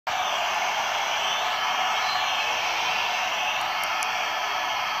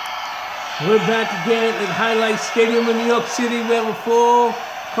We're back again at Highlight Stadium in New York City. We have a full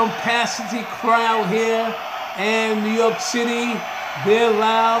capacity crowd here. And New York City, they're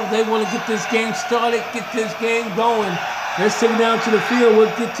loud. They want to get this game started, get this game going. Let's take it down to the field.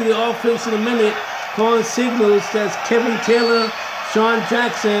 We'll get to the offense in a minute. Calling signals. That's Kevin Taylor, Sean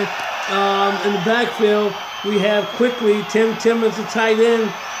Jackson. In the backfield, we have quickly Tim Timmons, the tight end,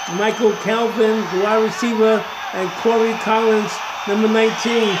 Michael Calvin, the wide receiver, and Corey Collins, number 19.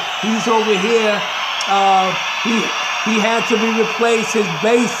 He's over here. He had to be replaced. His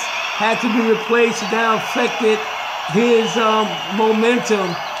base had to be replaced. That affected his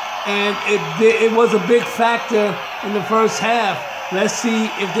momentum, and it was a big factor in the first half. Let's see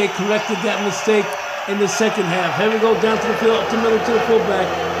if they corrected that mistake in the second half. Here we go down to the field, up the middle to the fullback,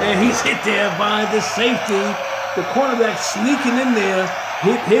 and he's hit there by the safety. The cornerback sneaking in there,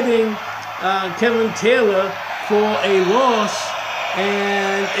 hitting Kevin Taylor for a loss,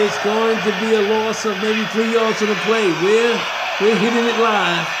 and it's going to be a loss of maybe 3 yards on the play. We're hitting it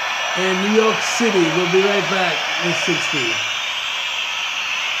live in New York City. We'll be right back in 60.